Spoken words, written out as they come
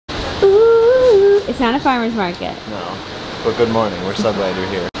It's not a farmer's market. No. But good morning. We're so glad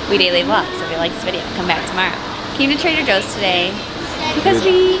you're here. We daily vlog, so if you like this video, come back tomorrow. Came to Trader Joe's today because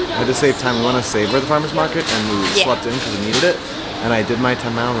we had to save time. We want to savor the farmer's market, and we slept in because we needed it. And I did my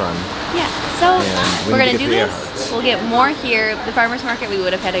 10-mile run. Yeah, so we're gonna do this. Erhardts. We'll get more here. The farmer's market, we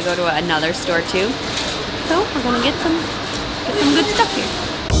would have had to go to another store too. So we're gonna get some good stuff here.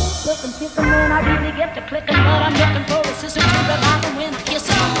 I really get to clicking, but I'm looking for a sister to revive and win a kiss.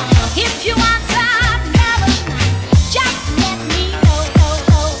 If you want some just let me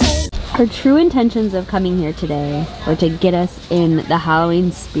know. Our true intentions of coming here today were to get us in the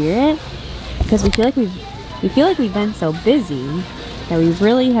Halloween spirit, because we feel like we've been so busy that we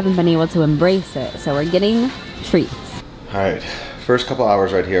really haven't been able to embrace it. So we're getting treats. All right, first couple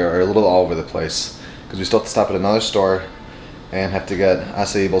hours right here are a little all over the place because we still have to stop at another store and have to get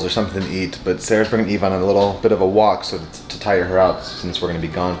acai bowls or something to eat. But Sarah's bringing Eve on a little bit of a walk to tire her out since we're going to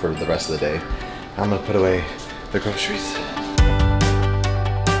be gone for the rest of the day. I'm going to put away the groceries.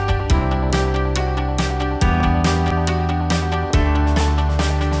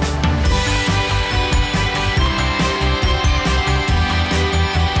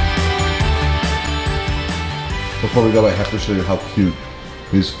 Before we go, I have to show you how cute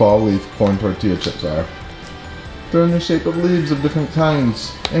these fall leaf corn tortilla chips are. They're in the shape of leaves of different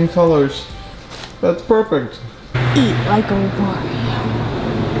kinds and colors. That's perfect. Eat like a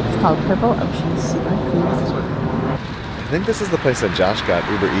warrior. It's called Purple Ocean Superfoods. I think this is the place that Josh got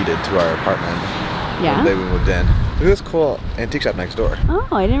Uber Eated to our apartment. Yeah? The day we moved in. Look at this cool antique shop next door. Oh,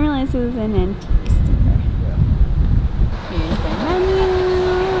 I didn't realize it was an antique store. Here's the menu.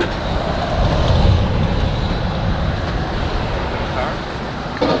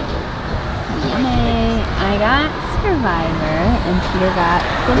 I got Survivor and Peter got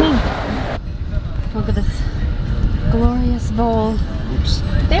Flamingo. Look at this glorious bowl. Oops.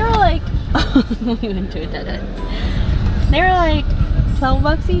 They were like, we went to a dead end. They were like 12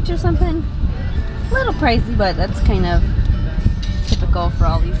 bucks each or something. A little pricey, but that's kind of typical for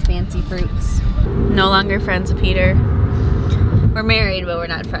all these fancy fruits. No longer friends with Peter. We're married, but we're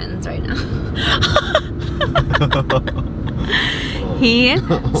not friends right now. He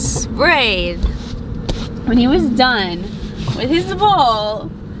sprayed. When he was done with his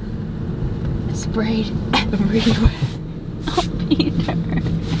bowl, sprayed everywhere. Oh, Peter.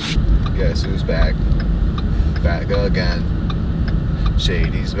 Guess who's back? Back again.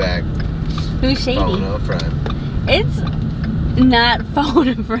 Shady's back. Who's Shady? Phone a friend. It's not phone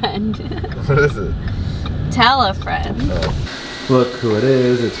a friend. What is it? Tell a friend. Oh. Look who it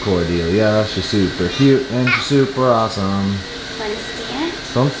is. It's Cordelia. She's super cute and she's super awesome. Want to stand?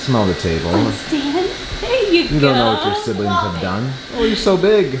 Don't smell the table. Want to stand? There you go. You don't know what your siblings have done. Oh, you're so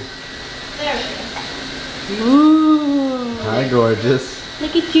big. There we go. Ooh. Hi, gorgeous.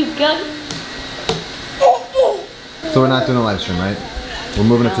 Look at you go. So we're not doing a live stream, right? We're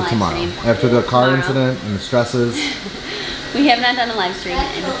moving it to tomorrow. After the car incident and the stresses. We have not done a live stream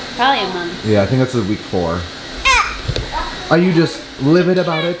in probably a month. Yeah, I think that's week 4. Are you just livid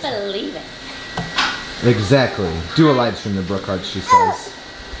about it? I can't believe it. Exactly. Do a live stream to Brookharts, she says.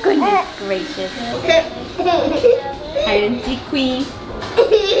 Goodness gracious. Hide and seek queen.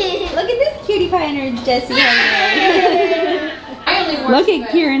 Look at this cutie pie in her Jessie hair. Look at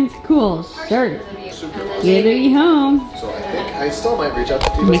Kieran's cool shirt. Gather you home. So I think I still might reach out to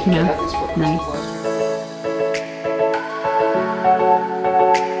people. Mickey Mouse. Nice.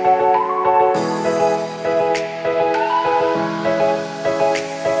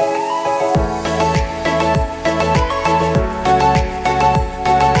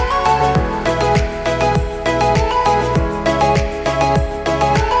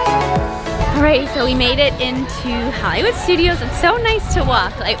 So we made it into Hollywood Studios. It's so nice to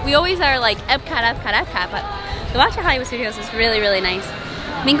walk. Like we always are like Epcot, but the watch at Hollywood Studios is really, really nice.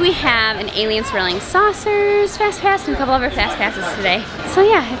 I think we have an Alien Swirling Saucers Fast Pass and a couple other Fast Passes today. So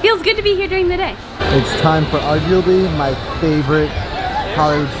yeah, it feels good to be here during the day. It's time for arguably my favorite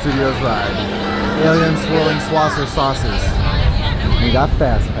Hollywood Studios ride. Alien Swirling Saucers. We got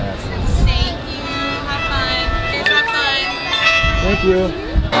Fast Passes. Thank you. Have fun. Have fun. Thank you.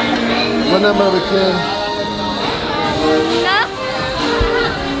 What number are we in?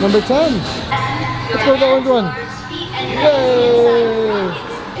 Number 10. Let's go with the orange one. Yay!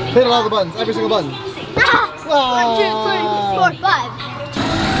 Hit all the buttons, every single button. 1, 2, 3, 4, 5.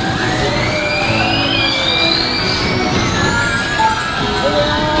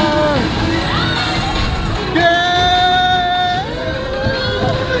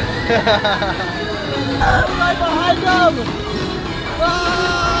 Right behind them!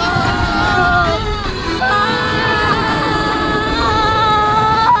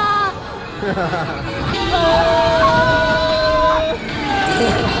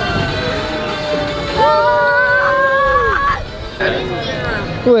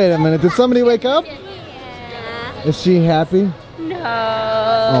 Wait a minute, did somebody wake up? Yeah. Is she happy? No.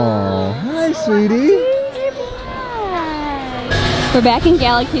 Oh, hi, sweetie. We're back in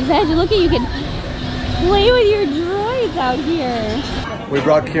Galaxy's Edge. Look at you can play with your droids out here. We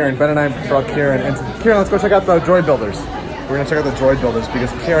brought Kieran, Ben and I brought Kieran, and Kieran, let's go check out the droid builders. We're gonna check out the droid builders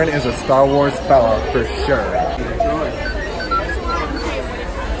because Kieran is a Star Wars fella for sure.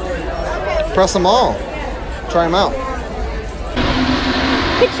 Press them all. Try them out.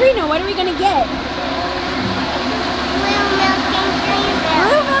 Katrina, what are we gonna get?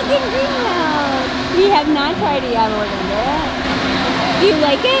 Blue milk and green milk. We have not tried it yet, but we're gonna do it. Do you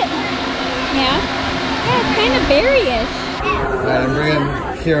like it? Yeah? Yeah, it's kind of berry-ish. Alright, I'm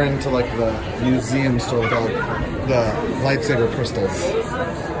bringing Kieran to like the museum store with all the lightsaber crystals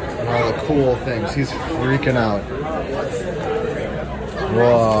and all the cool things. He's freaking out.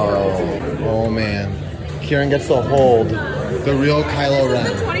 Whoa. Oh man. Kieran gets to hold the real Kylo Ren.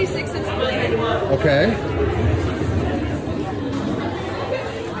 This is the 26-inch one. Okay.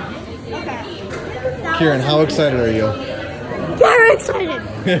 Kieran, how excited are you? Very excited.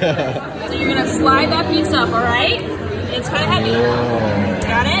 So you're gonna slide that piece up, all right? It's kind of heavy. Whoa.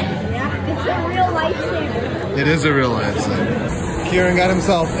 Got it? It's a real lightsaber. It is a real lightsaber. Kieran got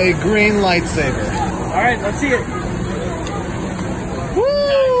himself a green lightsaber. All right, let's see it.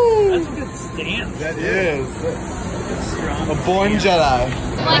 Woo! That's a good stance. That is. A born Jedi.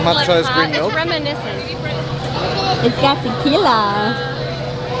 I'm about to try this green milk. It's reminiscent. It's got tequila.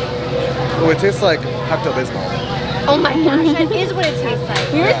 Oh, it tastes like Pepto-Bismol. Oh my gosh, that is what it tastes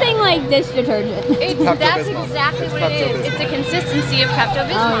like. We were saying like dish detergent. That's Pepto-Bismol. exactly It's what it is. Pepto-Bismol. It's the consistency of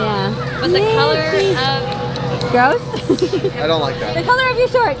Pepto-Bismol. Oh yeah. But the color of, Gross? I don't like The that. color of your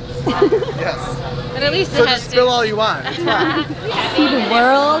shorts. Yes. but at least So it has just spill all you want. It's fine. See the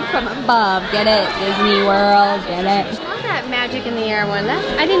world from above. Get it? Disney World. Get it? that magic in the air one.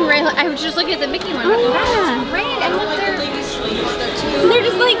 I didn't realize, I was just looking at the Mickey one. Oh, That's yeah. great. And look, They're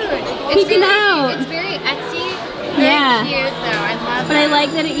just like peeking out. It's very Etsy. Very Yeah. cute though. I love But I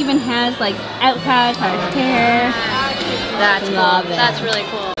like that it even has like Epcot, Cottage Care, That's Love cool. it. That's really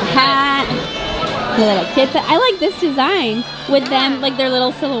cool. hat, the little kids. I like this design with them, like their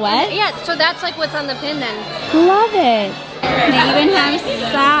little silhouette. Yeah, so that's like what's on the pin then. Love it. They even have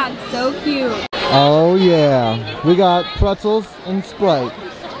socks. So cute. Oh yeah, we got pretzels and Sprite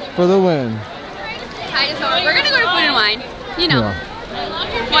for the win. We're gonna go to Food and Wine. You know.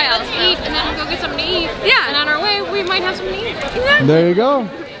 Yeah. Why else? Eat and then go get something to eat. Yeah. And on our way, we might have something to eat. There you go.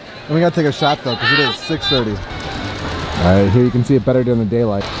 And we gotta take a shot though, because it is 6:30. All right, here you can see it better during the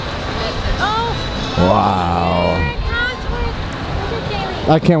daylight. Oh. Wow.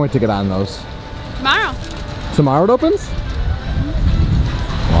 I can't wait to get on those. Tomorrow. Tomorrow it opens?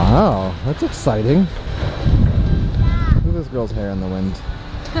 Wow, that's exciting. Look at this girl's hair in the wind.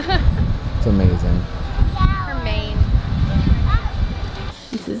 It's amazing. Her mane.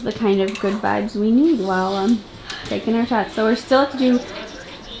 This is the kind of good vibes we need while taking our shots. So we're still have to do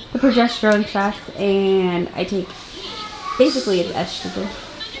the progesterone shots, and I take basically it's estrogen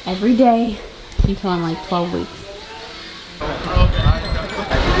every day until I'm like 12 weeks.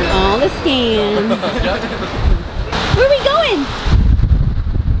 All the scans. Where are we going?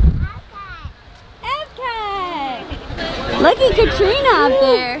 Epcot. Look at Katrina up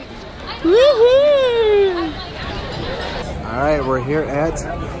there. Woohoo! All right, we're here at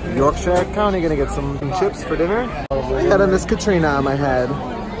Yorkshire County, gonna get some chips for dinner. I got a Miss Katrina on my head.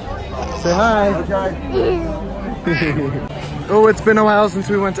 Say hi. Oh, it's been a while since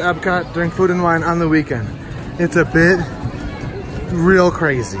we went to Epcot during Food and Wine on the weekend. It's a bit real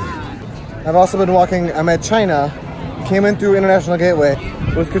crazy. I've also been walking, I'm at China, came in through International Gateway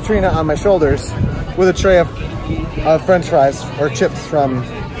with Katrina on my shoulders with a tray of French fries or chips from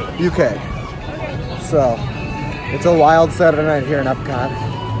UK. So, it's a wild Saturday night here in Epcot.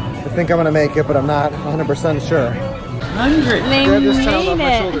 I think I'm gonna make it, but I'm not 100% sure. 100. They Grab this child off my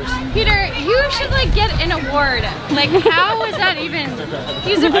made it. shoulders. Peter, you should like get an award. Like, how is that even?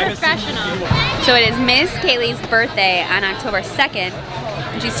 He's a professional. So it is Miss Kaylee's birthday on October 2nd.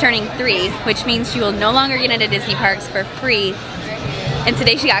 And she's turning 3, which means she will no longer get into Disney parks for free. And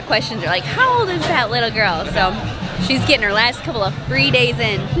today she got questions. They're like, how old is that little girl? So she's getting her last couple of free days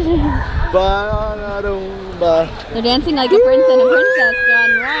in. They're dancing like a prince and a princess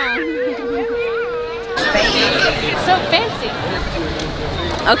gone wrong. So fancy.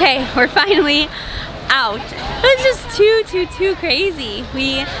 Okay, we're finally out. It's just too crazy.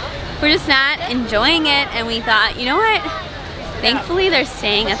 We're just not enjoying it, and we thought, you know what? Thankfully, they're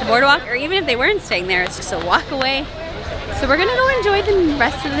staying at the Boardwalk, or even if they weren't staying there, it's just a walk away. So we're gonna go enjoy the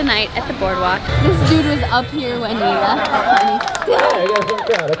rest of the night at the Boardwalk. This dude was up here when we left, and he's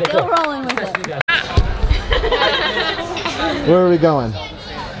still rolling with it. Where are we going?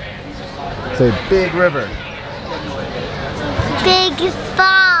 It's a big river. Big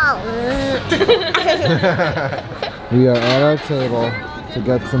falls. We are at our table to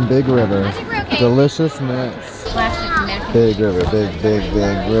get some big river deliciousness. Big river, big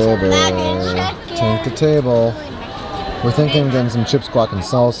river. Take the table. We're thinking of getting some chips, guac, and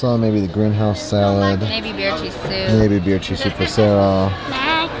salsa, maybe the greenhouse salad. Maybe beer cheese soup. Maybe beer cheese soup for Sarah.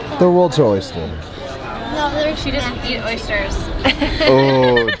 The world's her oyster. No, she doesn't eat oysters.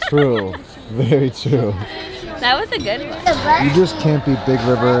 Oh, true. Very true. That was a good one. You just can't beat Big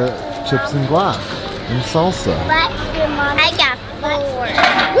River chips and guac and salsa. I got 4.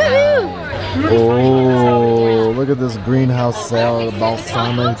 Oh, look at this greenhouse salad,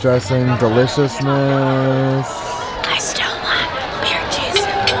 balsamic dressing, deliciousness. I still want beer cheese.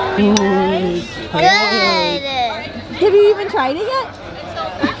 Good. Have you even tried it yet?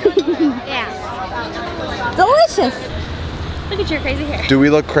 Yeah. Delicious. Look at your crazy hair. Do we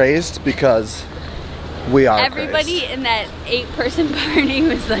look crazed? Because we are Everybody crazed. in that 8-person party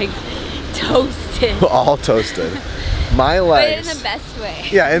was like toasted. All toasted. My But legs. in the best way.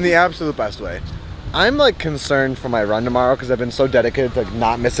 Yeah, in the absolute best way. I'm like concerned for my run tomorrow because I've been so dedicated to like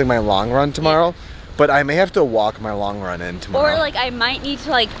not missing my long run tomorrow. But I may have to walk my long run in tomorrow. Or like I might need to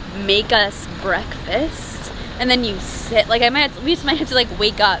like make us breakfast and then you sit. Like we just might have to like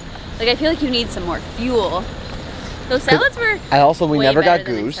wake up. Like I feel like you need some more fuel. Those salads were we way never got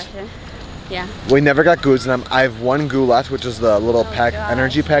better than goose. expected. Yeah. We never got goose, and I have one goo left, which is the little gosh,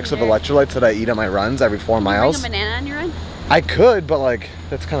 energy packs of okay. electrolytes that I eat on my runs every 4 miles. Bring a banana on your run? I could, but like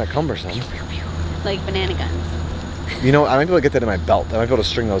that's kind of cumbersome. Like banana guns. You know, I might be able to get that in my belt. I might be able to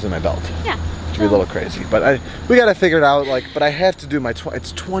string those in my belt. Yeah. Which would be a little crazy, but we gotta figure it out. Like, but I have to do my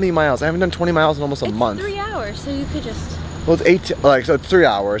it's 20 miles. I haven't done 20 miles in almost a month. It's 3 hours, so you could just. Well, it's 18. Like, so it's 3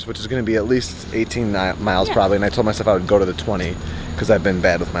 hours, which is gonna be at least 18 miles probably. And I told myself I would go to the 20 because I've been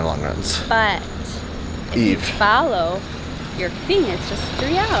bad with my long runs. But if you Eve. follow your thing, it's just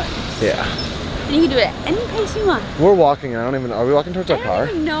 3 hours. Yeah. And you can do it at any pace you want. We're walking. Are we walking towards our I car?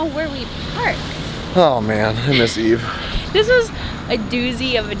 don't even know where we parked. Oh man, I miss Eve. This was a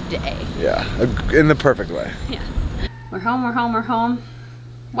doozy of a day. Yeah, in the perfect way. Yeah. We're home.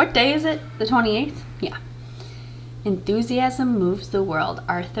 What day is it? The 28th? Yeah. Enthusiasm moves the world.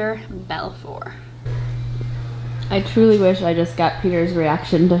 Arthur Balfour. I truly wish I just got Peter's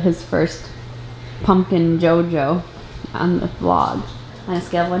reaction to his first pumpkin JoJo on the vlog. On a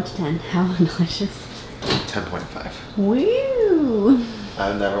scale of 1 to 10, how delicious? 10.5. Woo!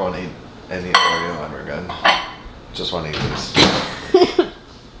 I never want to eat any Oreo ever again. Just want to eat these.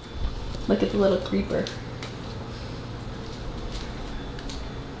 Look at the little creeper.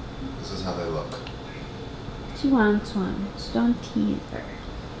 This is how they look. She wants one. Just don't tease her.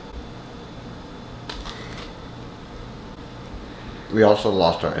 We also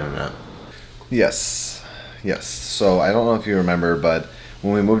lost our internet. Yes. So I don't know if you remember, but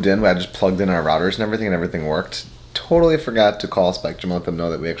when we moved in, I just plugged in our routers and everything worked. Totally forgot to call Spectrum and let them know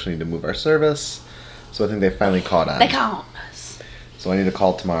that we actually need to move our service. So I think they finally caught on. They caught us. So I need to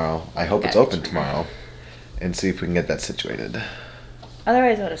call tomorrow. I hope it's open tomorrow. And see if we can get that situated.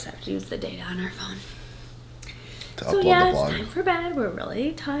 Otherwise, I'll just have to use the data on our phone. To So upload yeah, the it's vlog. time for bed. We're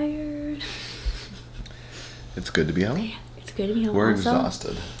really tired. It's good to be home. It's good to be home. We're Also,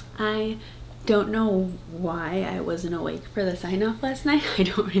 exhausted. I don't know why I wasn't awake for the sign-off last night. I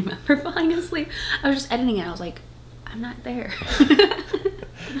don't remember falling asleep. I was just editing it. I was like, I'm not there.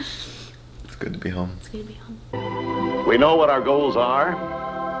 It's good to be home. It's good to be home. We know what our goals are.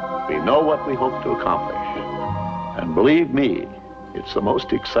 We know what we hope to accomplish. And believe me, it's the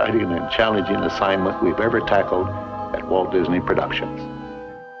most exciting and challenging assignment we've ever tackled at Walt Disney Productions.